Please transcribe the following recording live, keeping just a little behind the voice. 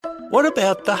What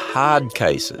about the hard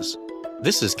cases?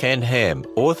 This is Ken Ham,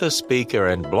 author, speaker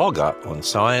and blogger on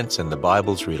science and the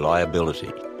Bible's reliability.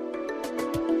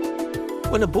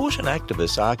 When abortion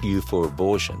activists argue for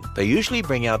abortion, they usually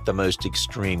bring out the most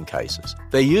extreme cases.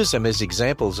 They use them as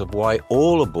examples of why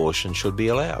all abortion should be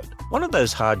allowed. One of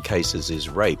those hard cases is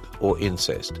rape or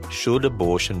incest. Should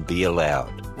abortion be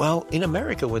allowed? Well, in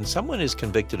America, when someone is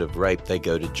convicted of rape, they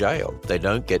go to jail. They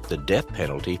don't get the death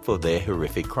penalty for their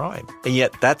horrific crime. And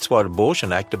yet that's what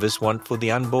abortion activists want for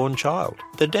the unborn child,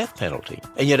 the death penalty.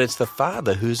 And yet it's the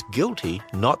father who's guilty,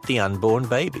 not the unborn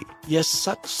baby. Yes,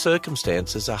 such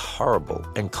circumstances are horrible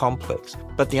and complex,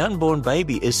 but the unborn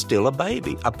baby is still a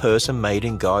baby, a person made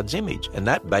in God's image, and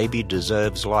that baby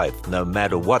deserves life no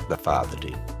matter what the father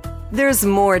did. There's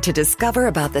more to discover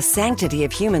about the sanctity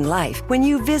of human life when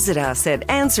you visit us at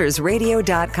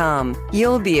AnswersRadio.com.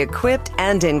 You'll be equipped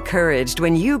and encouraged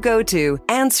when you go to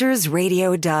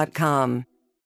AnswersRadio.com.